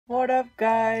What up,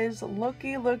 guys?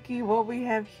 Looky what we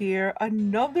have here.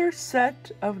 Another set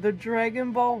of the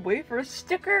Dragon Ball Wafer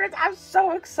stickers. I'm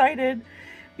so excited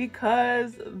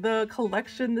because the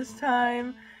collection this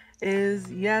time is,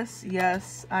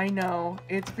 yes, I know,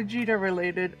 it's Vegeta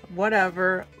related,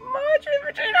 whatever. Majin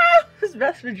Vegeta! His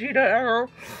best Vegeta ever.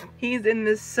 He's in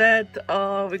this set.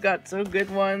 We got some good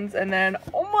ones, and then,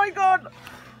 oh my god,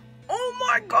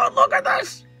 look at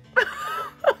this!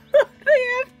 They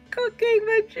have cooking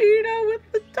Vegeta with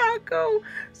the taco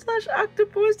 /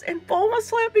 octopus and Bulma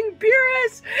slapping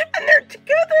Beerus, and they're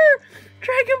together!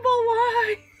 Dragon Ball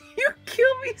Y! You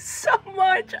kill me so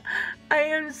much! I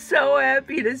am so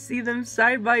happy to see them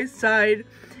side by side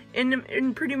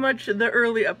in pretty much the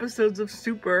early episodes of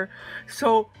Super.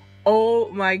 So, oh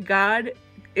my god,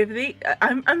 if they,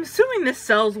 I'm assuming this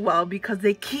sells well because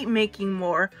they keep making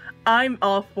more. I'm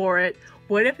all for it.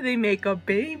 What if they make a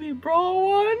baby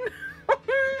bro one?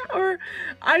 Or,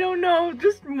 I don't know,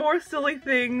 just more silly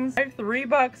things. I have 3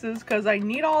 boxes because I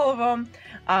need all of them.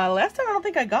 Last time I don't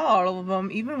think I got all of them,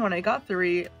 even when I got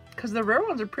 3, because the rare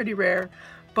ones are pretty rare.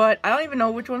 But I don't even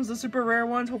know which one's the super rare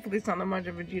ones. Hopefully it's not the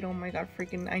Majin Vegeta. Oh my god,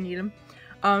 freaking, I need them.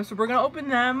 So we're gonna open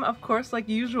them, of course, like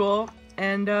usual,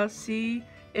 and see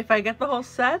if I get the whole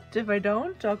set. If I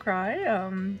don't, I'll cry.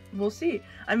 We'll see.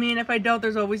 I mean, if I don't,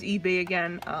 there's always eBay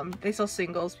again. They sell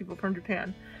singles, people from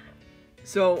Japan.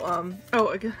 So, oh,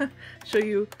 I can show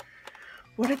you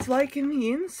what it's like in the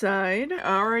inside.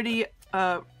 I already,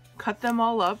 cut them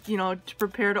all up, you know, to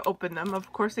prepare to open them.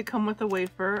 Of course, they come with a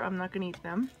wafer. I'm not gonna eat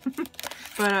them.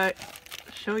 But,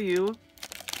 show you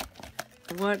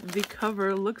what the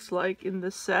cover looks like in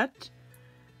the set,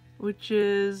 which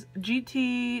is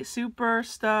GT, Super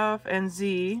stuff, and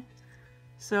Z.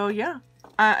 So, yeah.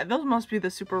 Those must be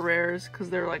the super rares, because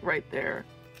they're, like, right there.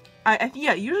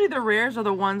 Yeah, usually the rares are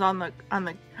the ones on the on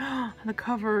the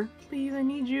cover. Please, I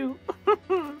need you.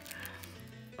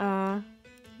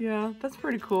 Yeah, that's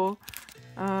pretty cool.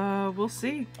 We'll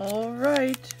see.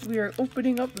 Alright, we are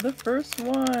opening up the first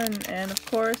one, and of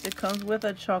course it comes with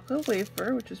a chocolate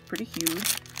wafer, which is pretty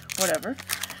huge. Whatever.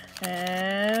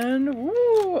 And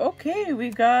woo, okay,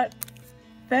 we got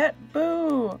Fat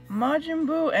Boo, Majin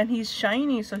Buu, and he's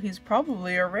shiny, so he's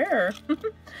probably a rare.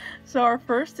 So our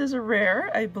first is a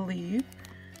rare, I believe.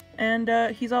 And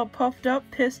he's all puffed up,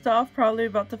 pissed off, probably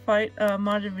about to fight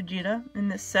Majin Vegeta in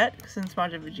this set, since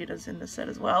Majin Vegeta's in this set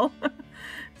as well.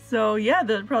 So yeah,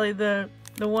 probably the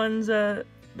ones, their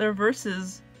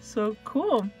verses. So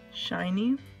cool.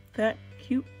 Shiny, fat,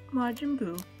 cute Majin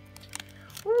Buu.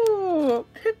 Ooh,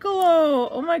 Piccolo!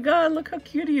 Oh my god, look how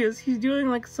cute he is. He's doing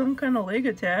like some kind of leg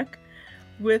attack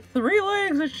with 3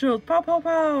 legs that shows pow pow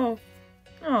pow.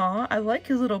 Aw, I like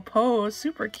his little pose.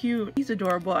 Super cute. He's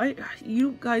adorable.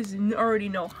 You guys already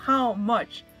know how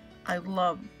much I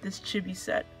love this chibi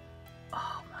set.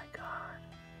 Oh my god.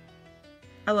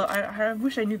 I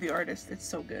wish I knew the artist. It's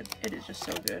so good. It is just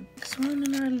so good. Next one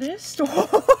on our list.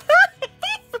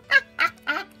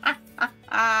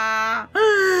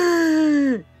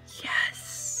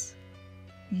 Yes.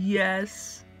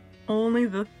 Yes. Only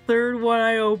the 3rd one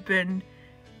I opened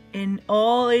in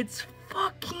all its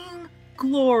fucking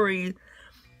glory.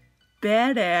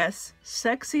 Badass,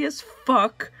 sexy as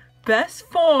fuck, best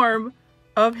form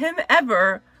of him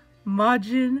ever,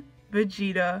 Majin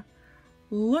Vegeta.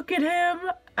 Look at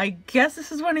him. I guess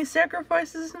this is when he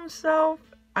sacrifices himself.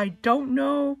 I don't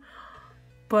know.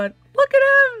 But look at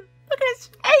him. Look at his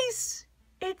face.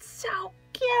 It's so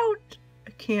cute.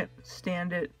 I can't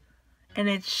stand it. And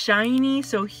it's shiny,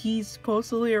 so he's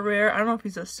supposedly a rare. I don't know if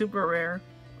he's a super rare.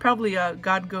 Probably a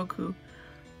God Goku.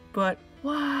 But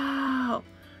wow.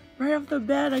 Right off the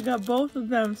bat, I got both of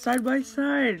them side by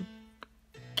side.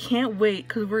 Can't wait,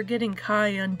 because we're getting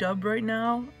Kai on dub right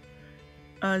now.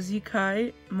 Z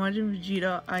Kai, Majin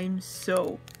Vegeta. I'm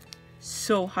so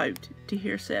hyped to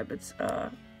hear Sabbath's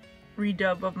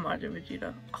redub of Majin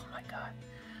Vegeta. Oh my god.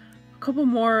 A couple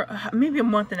more, maybe a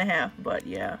month and a half, but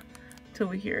yeah, till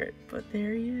we hear it. But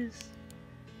there he is.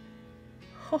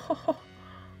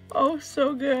 Oh,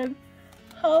 so good.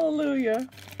 Hallelujah.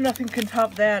 Nothing can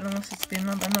top that unless it's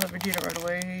another Vegeta right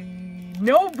away.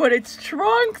 No, but it's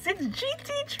Trunks! It's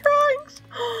GT Trunks!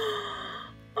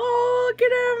 Oh, look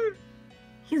at him!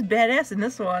 He's badass in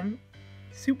this one.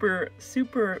 Super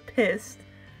pissed.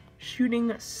 Shooting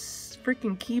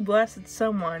freaking ki blast at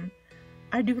someone.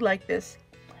 I do like this.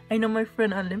 I know my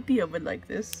friend Olympia would like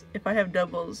this. If I have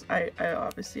doubles, I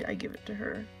obviously I give it to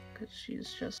her. Because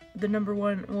she's just the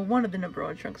 #1, well, one of the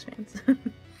 #1 Trunks fans.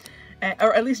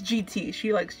 Or at least GT.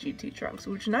 She likes GT Trunks,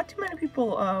 which not too many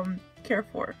people care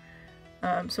for.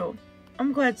 So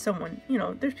I'm glad someone, you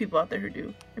know, there's people out there who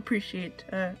do appreciate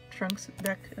Trunks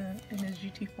back in his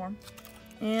GT form.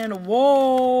 And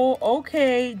whoa,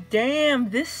 okay,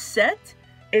 damn, this set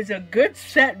is a good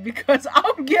set because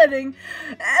I'm getting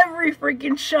every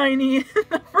freaking shiny in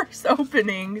the first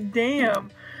opening.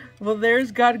 Damn. Well,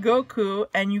 there's God Goku,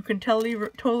 and you can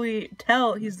totally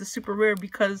tell he's the super rare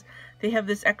because they have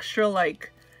this extra,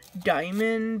 like,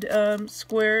 diamond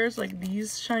squares. Like,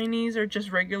 these shinies are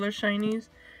just regular shinies.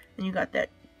 And you got that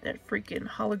freaking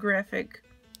holographic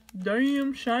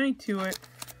damn shiny to it.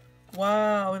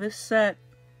 Wow, this set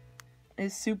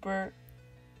is super,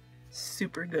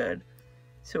 super good.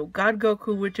 So, God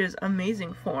Goku, which is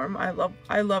amazing form. I love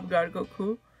God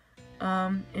Goku.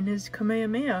 In his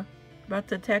Kamehameha. About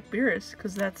to attack Beerus,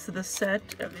 because that's the set,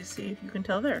 obviously, if you can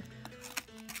tell there.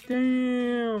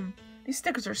 Damn. These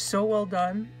stickers are so well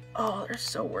done. Oh, they're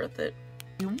so worth it.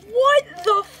 What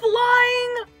the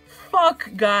flying fuck,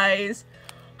 guys?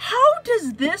 How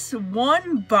does this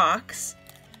one box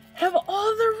have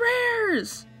all the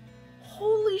rares?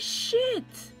 Holy shit.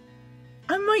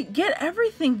 I might get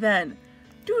everything then.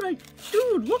 Dude,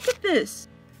 look at this.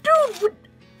 Dude,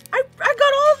 I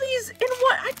got all these in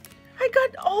one. I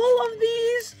got all of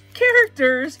these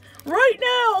characters right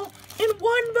now in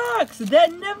one box.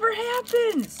 That never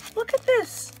happens. Look at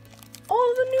this.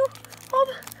 All the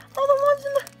ones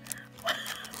in the... Am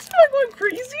I going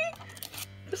crazy?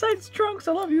 Besides Trunks,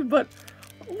 I love you, but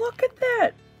look at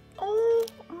that. Oh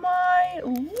my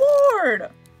lord.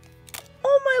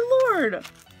 Oh my lord.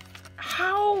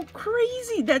 How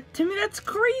crazy. To me, that's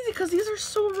crazy because these are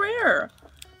so rare.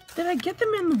 Did I get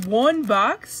them in one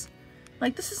box?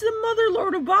 Like, this is the mother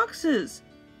lord of boxes.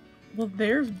 Well,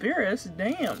 there's Beerus.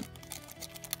 Damn.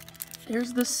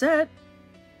 There's the set.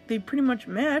 They pretty much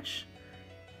match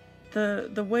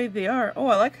the way they are. Oh,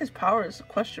 I like his powers.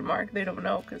 Question mark. They don't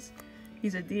know because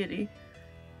he's a deity.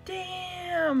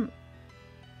 Damn.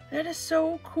 That is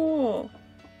so cool.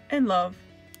 And love.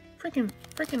 Freaking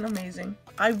amazing.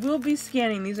 I will be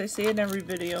scanning these. I say it in every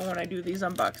video when I do these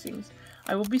unboxings.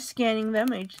 I will be scanning them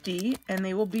HD, and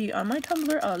they will be on my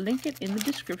Tumblr. I'll link it in the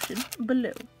description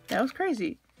below. That was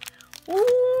crazy.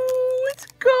 Ooh, it's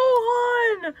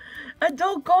Gohan!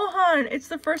 Adult Gohan! It's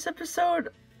the first episode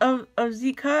of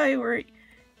Zekai where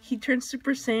he turns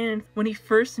Super Saiyan when he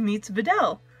first meets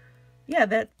Videl. Yeah,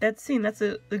 that scene, that's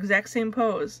the exact same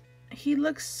pose. He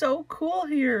looks so cool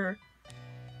here.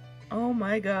 Oh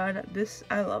my god,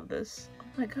 I love this. Oh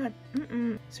my god,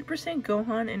 Super Saiyan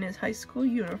Gohan in his high school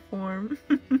uniform.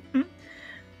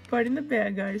 Fighting the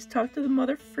bad guys. Talk to the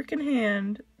mother freaking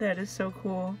hand. That is so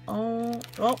cool. Oh,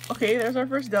 well, okay, there's our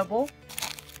first double.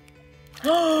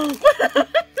 Oh,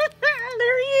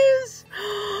 there he is.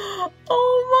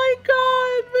 Oh my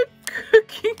god, the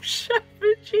cooking chef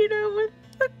Vegeta with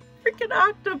the freaking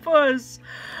octopus.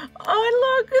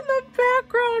 Oh, look in the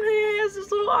background. He has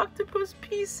his little octopus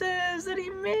pieces that he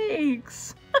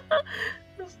makes.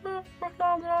 That's not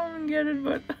I don't get it,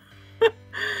 but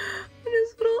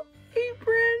his little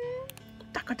apron.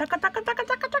 Taco, taco, taco, taco,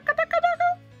 taco, taco, taco,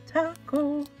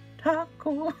 taco,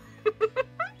 taco. I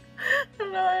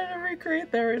don't know how to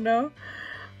recreate that right now.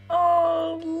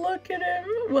 Oh, look at him.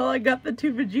 Well, I got the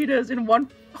two Vegetas in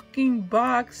one fucking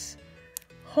box.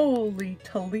 Holy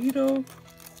Toledo.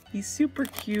 He's super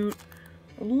cute.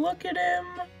 Look at him.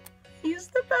 He's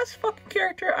the best fucking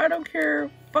character. I don't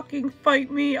care. Fucking fight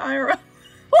me. I love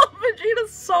Vegeta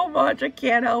so much. I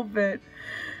can't help it.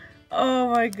 Oh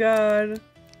my god.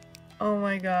 Oh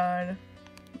my god.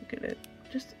 Look at it.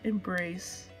 Just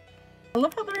embrace. I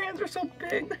love how their hands are so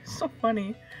big. They're so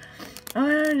funny.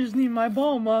 I just need my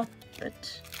Bulma.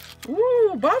 But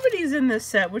ooh, Babidi's in this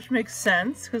set, which makes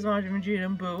sense because Majin Vegeta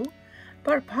and Boo.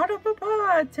 But Papa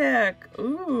attack.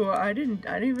 Ooh, I didn't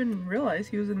even realize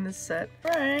he was in this set.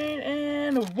 Right,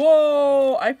 and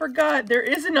whoa! I forgot there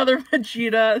is another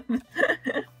Vegeta.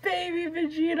 Baby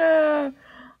Vegeta.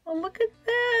 Oh, look at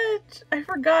that! I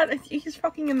forgot he's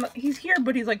fucking in the, he's here,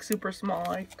 but he's like super small.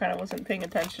 I kind of wasn't paying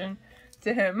attention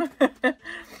to him.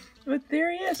 But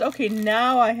there he is. Okay,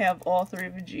 now I have all three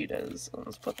Vegetas. So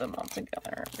let's put them all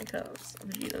together because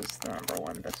Vegeta's the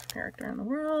 #1 best character in the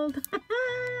world.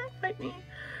 Fight me.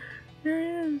 There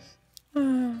he is.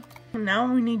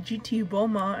 Now we need GT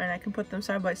Bulma, and I can put them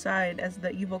side by side as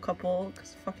the evil couple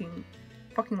because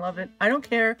fucking love it. I don't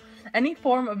care any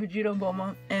form of Vegeta and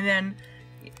Bulma. And then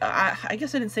I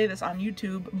guess I didn't say this on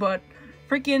YouTube, but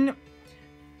freaking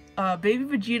Baby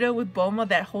Vegeta with Bulma,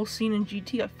 that whole scene in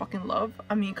GT I fucking love.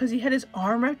 I mean, because he had his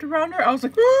arm wrapped around her, I was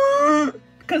like,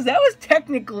 because that was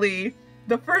technically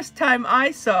the first time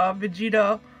I saw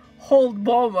Vegeta hold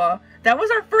Bulma. That was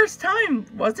our first time,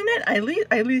 wasn't it?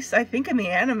 At least I think in the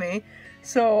anime.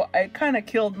 So it kind of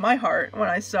killed my heart when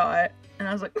I saw it, and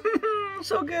I was like,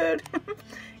 so good.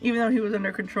 Even though he was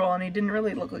under control and he didn't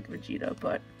really look like Vegeta,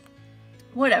 but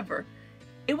whatever.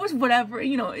 It was whatever,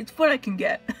 you know, it's what I can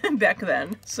get back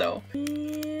then, so.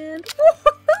 And it's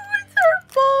our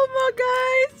Bulma,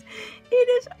 guys! It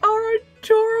is our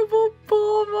adorable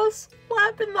Bulma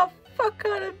slapping the fuck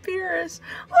out of Beerus.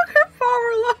 Look, her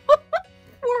power level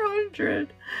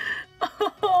 400.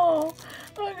 Oh,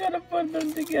 I gotta put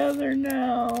them together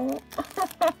now.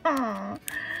 Oh,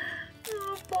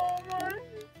 Bulma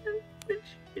and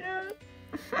Vegeta.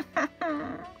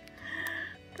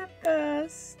 The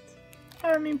best.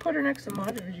 I mean, put her next to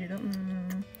Mother Vegeta.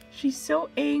 She's so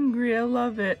angry. I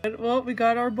love it. Well, we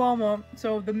got our Bulma.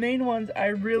 So the main ones I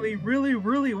really, really,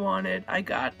 really wanted, I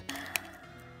got.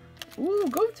 Ooh,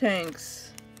 Gotenks.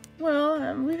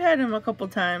 Well, we've had him a couple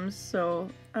times, so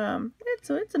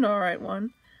it's an alright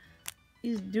one.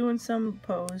 He's doing some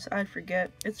pose. I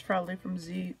forget. It's probably from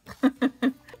Z.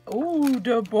 Ooh,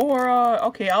 Deborah.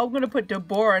 Okay, I'm gonna put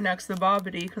Deborah next to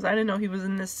Babidi because I didn't know he was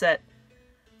in this set.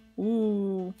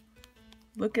 Ooh,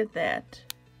 look at that.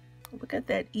 Look at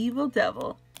that evil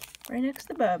devil right next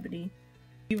to Babidi.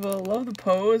 Evil, love the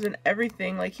pose and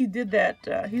everything. Like, he did that.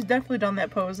 He's definitely done that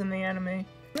pose in the anime.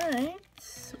 Right.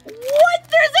 What?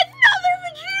 There's another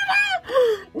Vegeta!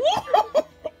 Whoa!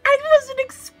 I wasn't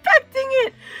expecting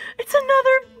it! It's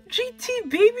another GT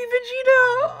baby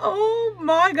Vegeta! Oh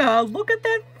my god, look at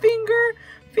that finger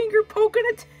poking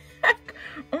attack!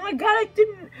 Oh my god, I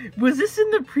didn't... Was this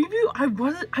in the preview?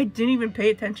 I didn't even pay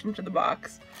attention to the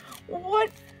box.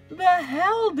 What the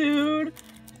hell, dude?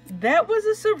 That was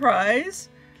a surprise.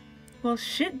 Well,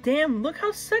 shit, damn, look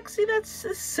how sexy that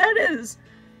set is.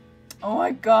 Oh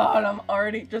my god, I'm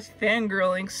already just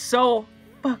fangirling so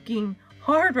fucking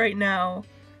hard right now.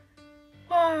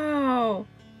 Wow.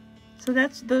 So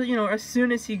that's the, you know, as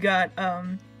soon as he got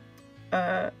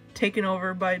taken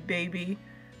over by Baby,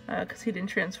 because he didn't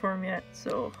transform yet.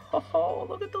 So, oh,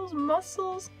 look at those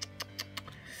muscles.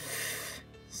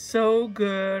 So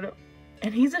good.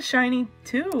 And he's a shiny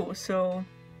too, so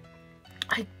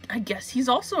I guess he's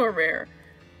also a rare.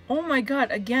 Oh my god,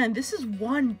 again, this is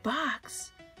one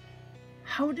box.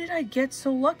 How did I get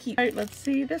so lucky? Alright, let's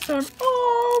see this one.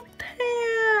 Oh,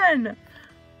 Pan!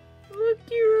 Look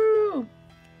you!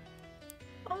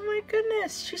 Oh my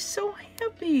goodness, she's so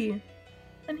happy.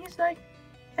 And he's like,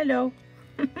 hello.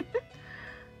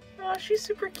 Oh, she's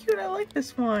super cute. I like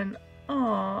this one.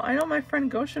 Oh, I know my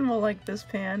friend Goshen will like this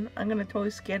Pan. I'm gonna totally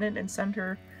scan it and send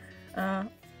her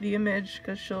the image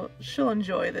because she'll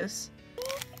enjoy this.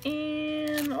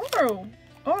 And oh,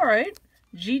 alright.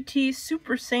 GT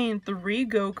Super Saiyan 3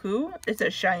 Goku. It's a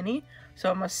shiny,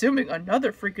 so I'm assuming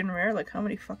another freaking rare. Like, how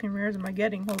many fucking rares am I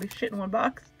getting? Holy shit, in one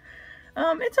box.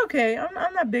 It's okay.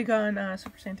 I'm not big on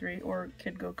Super Saiyan 3 or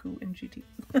Kid Goku in GT.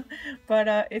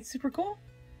 But it's super cool.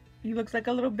 He looks like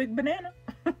a little big banana.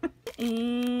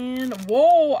 And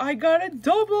whoa, I got a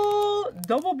double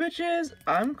bitches.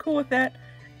 I'm cool with that.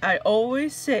 I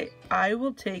always say I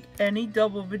will take any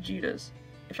double Vegetas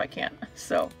if I can.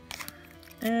 So,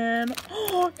 and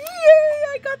oh yay,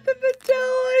 I got the Videl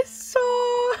I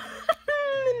saw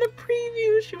in the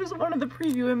preview. She was one of the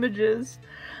preview images.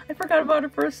 I forgot about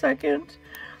it for a second.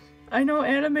 I know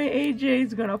Anime AJ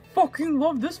is gonna fucking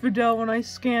love this Videl when I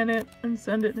scan it and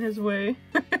send it his way.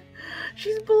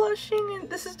 She's blushing, and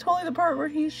this is totally the part where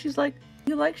she's like,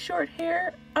 you like short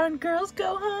hair on girls,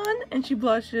 Gohan? And she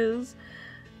blushes.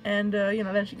 And, you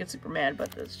know, then she gets super mad,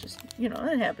 but that's just, you know,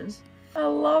 that happens. I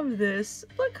love this.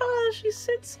 Look how she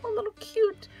sits so little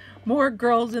cute. More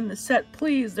girls in the set,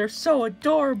 please. They're so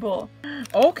adorable.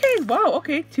 Okay, wow,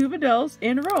 okay, 2 Videls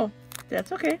in a row.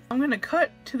 That's okay. I'm gonna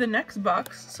cut to the next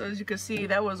box. So as you can see,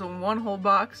 that was a one whole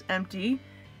box empty.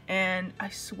 And I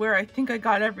swear, I think I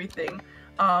got everything.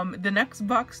 The next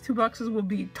box, 2 boxes, will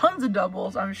be tons of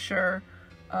doubles, I'm sure.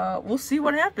 We'll see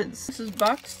what happens. This is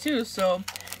box 2, so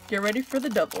get ready for the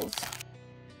doubles.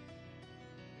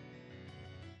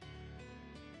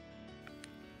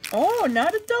 Oh,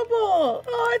 not a double!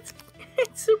 Oh,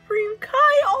 it's Supreme Kai!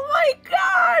 Oh my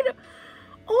god!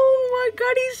 Oh my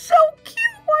god, he's so cute!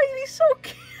 Why is he so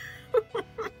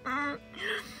cute?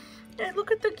 And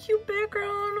look at the cute background.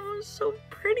 Oh, it's so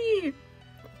pretty.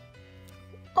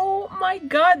 Oh my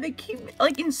god, they keep,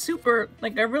 like in Super,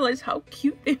 like I realize how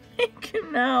cute they make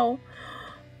him now.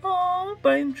 Oh,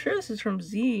 but I'm sure this is from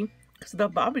Z, because of the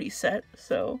Babidi set,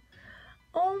 so.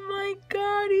 Oh my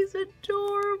god, he's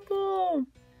adorable.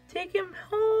 Take him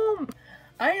home.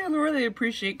 I really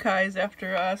appreciate Kai's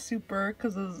after Super,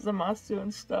 because of Zamasu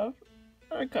and stuff.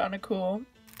 They're kind of cool.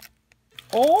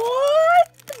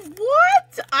 What?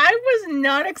 What? I was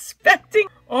not expecting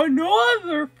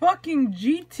another fucking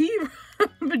GT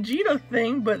Vegeta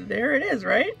thing, but there it is,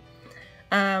 right?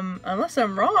 Unless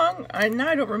I'm wrong, I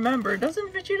don't remember.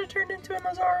 Doesn't Vegeta turn into a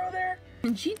Mazzaro there?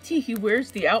 In GT, he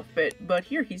wears the outfit, but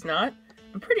here he's not.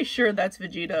 I'm pretty sure that's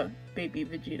Vegeta, baby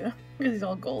Vegeta, because he's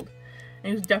all gold. And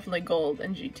he was definitely gold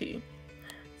in GT.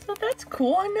 So that's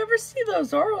cool. I never see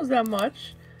those Zoros that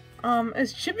much.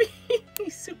 As Chibi,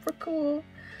 he's super cool.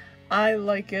 I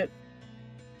like it.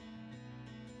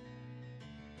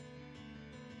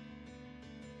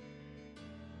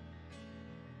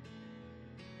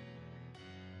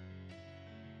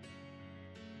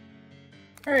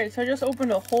 Alright, so I just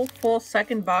opened a whole full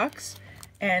second box,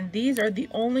 and these are the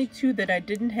only two that I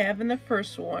didn't have in the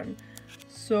first one.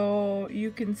 So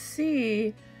you can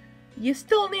see, you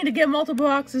still need to get multiple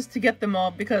boxes to get them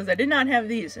all, because I did not have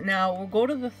these. Now, we'll go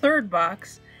to the third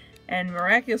box, and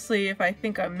miraculously, if I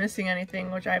think I'm missing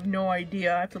anything, which I have no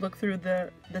idea, I have to look through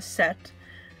the set.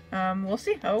 We'll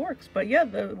see how it works. But yeah,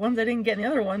 the ones I didn't get in the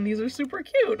other one, these are super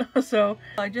cute. So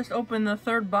I just opened the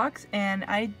third box and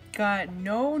I got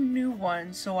no new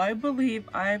ones. So I believe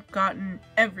I've gotten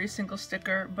every single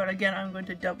sticker, but again, I'm going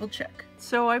to double check.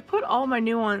 So I put all my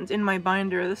new ones in my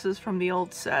binder. This is from the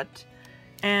old set.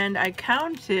 And I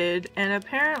counted, and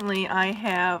apparently I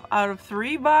have, out of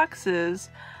 3 boxes,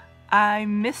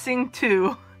 I'm missing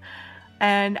 2.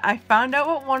 And I found out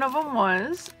what one of them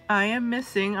was. I am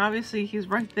missing, obviously he's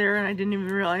right there and I didn't even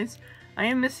realize. I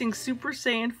am missing Super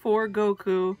Saiyan 4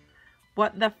 Goku.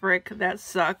 What the frick, that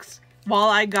sucks. While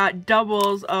I got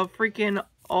doubles of freaking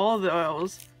all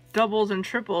those, doubles and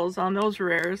triples on those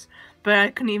rares, but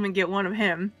I couldn't even get one of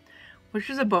him, which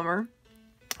is a bummer.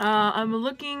 I'm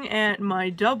looking at my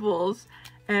doubles,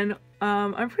 and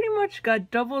I pretty much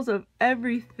got doubles of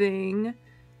everything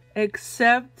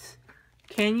except,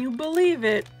 can you believe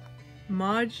it,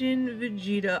 Majin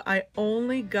Vegeta. I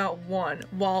only got 1.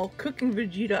 While Cooking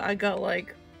Vegeta, I got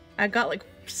like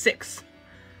 6.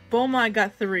 Bulma, I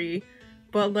got 3.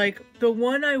 But like the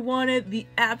one I wanted the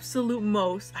absolute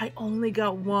most, I only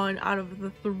got 1 out of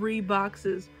the 3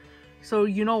 boxes. So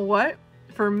you know what?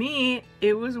 For me,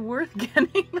 it was worth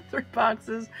getting the 3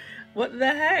 boxes. What the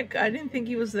heck? I didn't think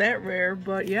he was that rare,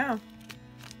 but yeah.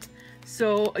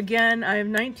 So again, I have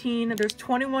 19. There's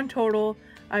 21 total.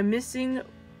 I'm missing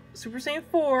Super Saiyan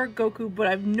 4 Goku, but I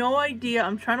have no idea.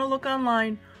 I'm trying to look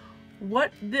online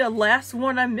what the last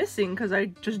one I'm missing, because I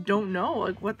just don't know.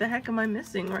 Like, what the heck am I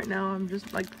missing right now? I'm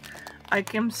just like, I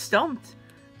am stumped.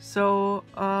 So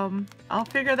I'll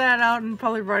figure that out and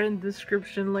probably write in the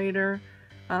description later,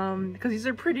 because these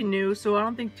are pretty new, so I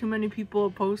don't think too many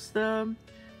people post the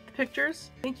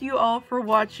pictures. Thank you all for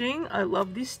watching. I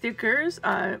love these stickers.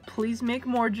 Please make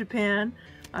more, Japan.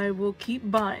 I will keep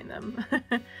buying them.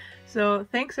 So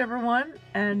thanks everyone,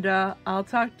 and I'll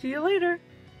talk to you later.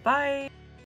 Bye!